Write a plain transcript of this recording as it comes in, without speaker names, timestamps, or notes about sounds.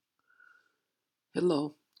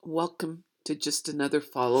Hello, welcome to just another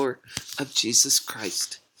follower of Jesus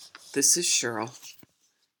Christ. This is Cheryl,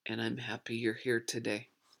 and I'm happy you're here today.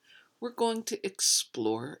 We're going to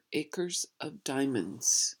explore Acres of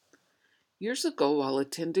Diamonds. Years ago, while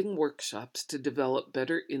attending workshops to develop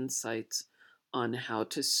better insights on how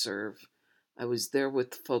to serve, I was there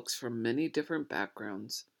with folks from many different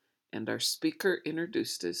backgrounds, and our speaker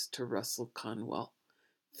introduced us to Russell Conwell,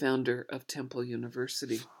 founder of Temple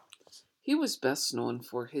University. He was best known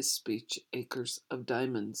for his speech, Acres of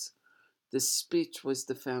Diamonds. This speech was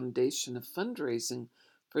the foundation of fundraising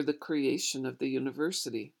for the creation of the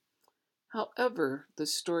university. However, the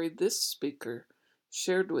story this speaker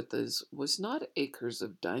shared with us was not Acres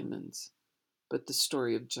of Diamonds, but the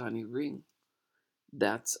story of Johnny Ring.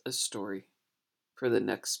 That's a story for the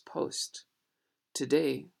next post.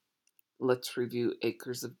 Today, let's review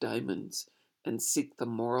Acres of Diamonds and seek the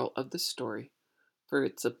moral of the story for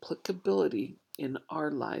its applicability in our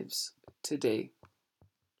lives today.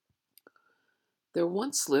 There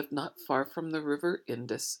once lived not far from the river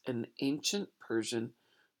Indus an ancient Persian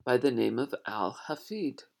by the name of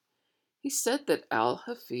Al-Hafid. He said that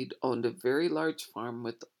Al-Hafid owned a very large farm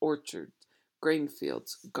with orchards, grain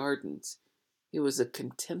fields, gardens. He was a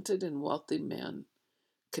contented and wealthy man,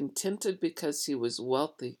 contented because he was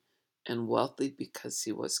wealthy, and wealthy because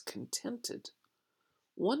he was contented.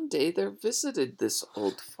 One day there visited this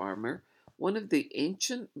old farmer one of the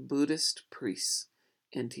ancient Buddhist priests,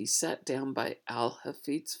 and he sat down by Al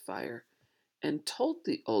Hafid's fire and told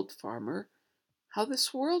the old farmer how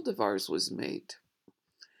this world of ours was made.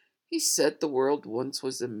 He said the world once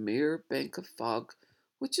was a mere bank of fog,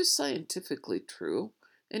 which is scientifically true,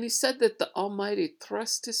 and he said that the Almighty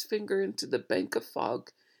thrust his finger into the bank of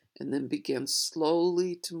fog and then began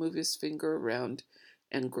slowly to move his finger around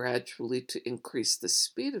and gradually to increase the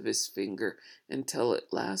speed of his finger until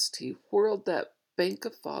at last he whirled that bank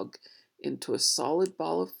of fog into a solid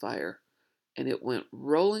ball of fire, and it went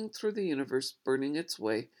rolling through the universe, burning its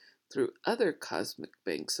way through other cosmic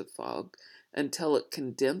banks of fog until it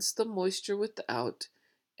condensed the moisture without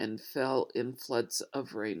and fell in floods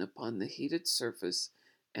of rain upon the heated surface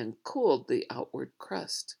and cooled the outward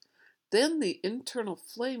crust. Then the internal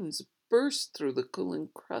flames burst through the cooling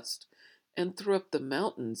crust and threw up the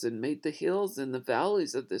mountains and made the hills and the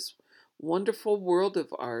valleys of this wonderful world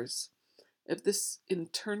of ours. If this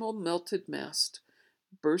internal melted mass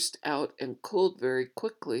burst out and cooled very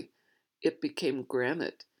quickly, it became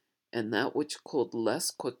granite, and that which cooled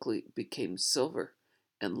less quickly became silver,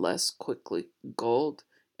 and less quickly gold,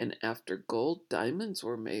 and after gold diamonds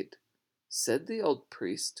were made. Said the old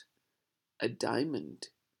priest, a diamond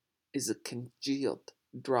is a congealed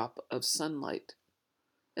drop of sunlight.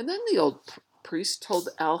 And then the old priest told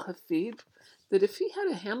Al Hafid that if he had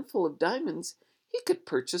a handful of diamonds, he could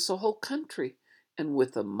purchase a whole country, and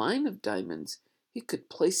with a mine of diamonds, he could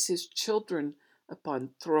place his children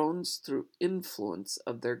upon thrones through influence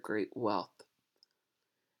of their great wealth.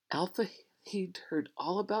 Al Hafid heard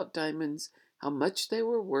all about diamonds, how much they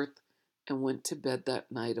were worth, and went to bed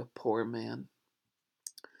that night a poor man.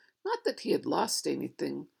 Not that he had lost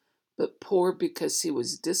anything, but poor because he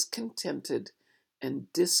was discontented,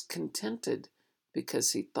 and discontented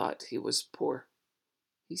because he thought he was poor.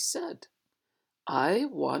 He said, I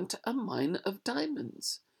want a mine of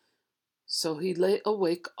diamonds. So he lay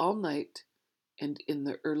awake all night, and in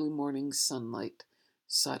the early morning sunlight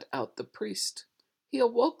sought out the priest. He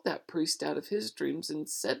awoke that priest out of his dreams and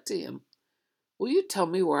said to him, will you tell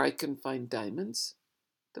me where I can find diamonds?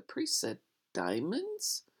 The priest said,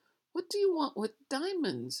 diamonds? What do you want with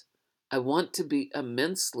diamonds? I want to be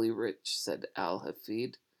immensely rich, said Al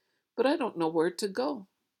Hafid, but I don't know where to go.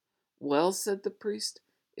 Well, said the priest,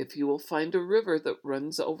 if you will find a river that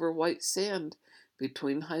runs over white sand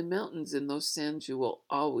between high mountains, in those sands you will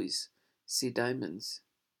always see diamonds.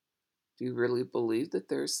 Do you really believe that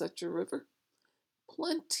there is such a river?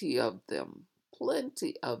 Plenty of them,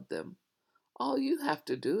 plenty of them. All you have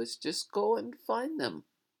to do is just go and find them.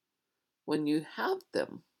 When you have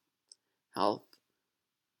them, Al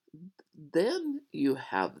then you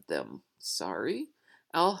have them. Sorry.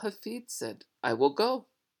 Al Hafid said, I will go.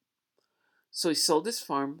 So he sold his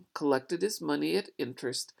farm, collected his money at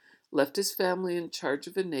interest, left his family in charge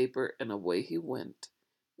of a neighbor, and away he went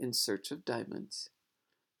in search of diamonds.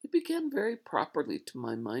 He began very properly, to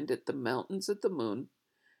my mind, at the Mountains of the Moon.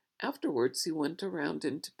 Afterwards he went around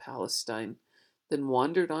into Palestine, then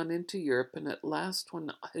wandered on into Europe, and at last,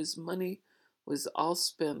 when his money was all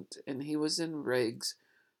spent and he was in rags,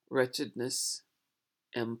 wretchedness,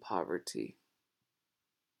 and poverty,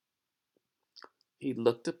 he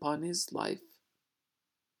looked upon his life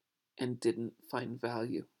and didn't find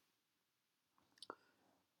value.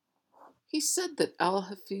 He said that Al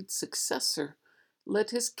Hafid's successor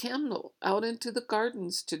led his camel out into the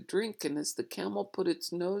gardens to drink, and as the camel put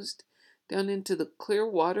its nose down into the clear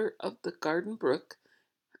water of the garden brook,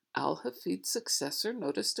 Al Hafid's successor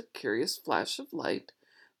noticed a curious flash of light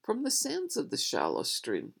from the sands of the shallow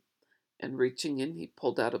stream, and reaching in, he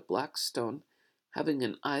pulled out a black stone having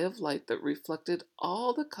an eye of light that reflected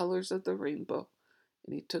all the colors of the rainbow,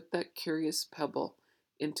 and he took that curious pebble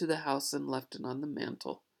into the house and left it on the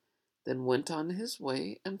mantel, then went on his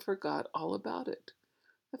way and forgot all about it.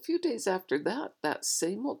 A few days after that, that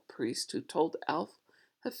same old priest who told Al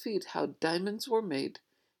Hafid how diamonds were made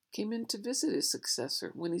came in to visit his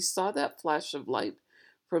successor. When he saw that flash of light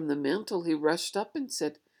from the mantel, he rushed up and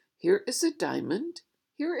said, "Here is a diamond!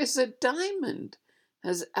 Here is a diamond!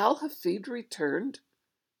 Has Al Hafid returned?"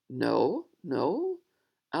 "No, no,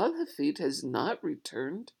 Al Hafid has not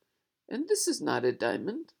returned. And this is not a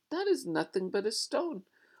diamond. That is nothing but a stone.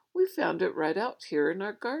 We found it right out here in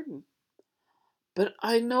our garden." "But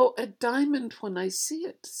I know a diamond when I see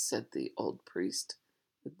it," said the old priest.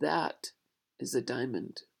 "That is a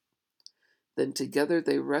diamond." Then together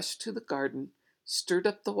they rushed to the garden, stirred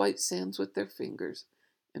up the white sands with their fingers,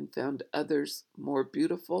 and found others more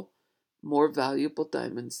beautiful, more valuable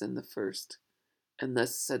diamonds than the first. And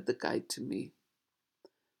thus said the guide to me,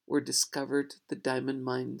 were discovered the diamond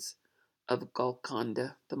mines of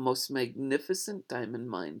Golconda, the most magnificent diamond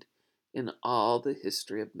mine in all the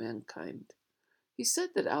history of mankind. He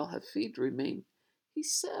said that Al Hafid remained, he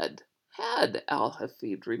said, had Al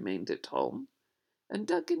Hafid remained at home and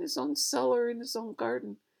dug in his own cellar in his own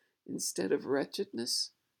garden, instead of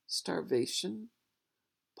wretchedness, starvation,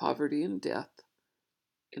 poverty, and death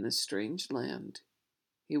in a strange land,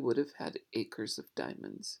 he would have had acres of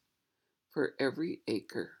diamonds. For every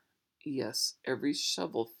acre, yes, every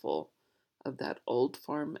shovelful of that old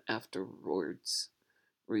farm afterwards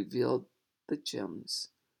revealed the gems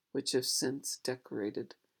which have since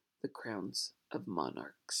decorated the crowns of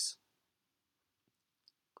monarchs.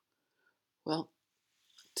 Well,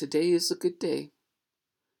 today is a good day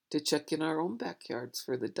to check in our own backyards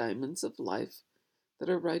for the diamonds of life that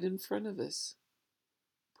are right in front of us.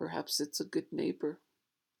 Perhaps it's a good neighbor,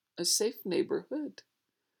 a safe neighborhood,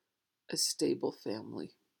 a stable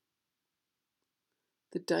family.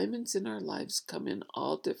 The diamonds in our lives come in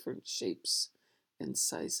all different shapes and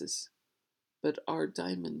sizes, but are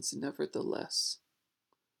diamonds nevertheless.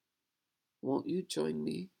 Won't you join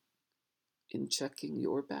me in checking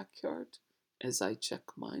your backyard as I check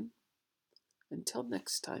mine? Until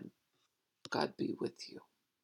next time, God be with you.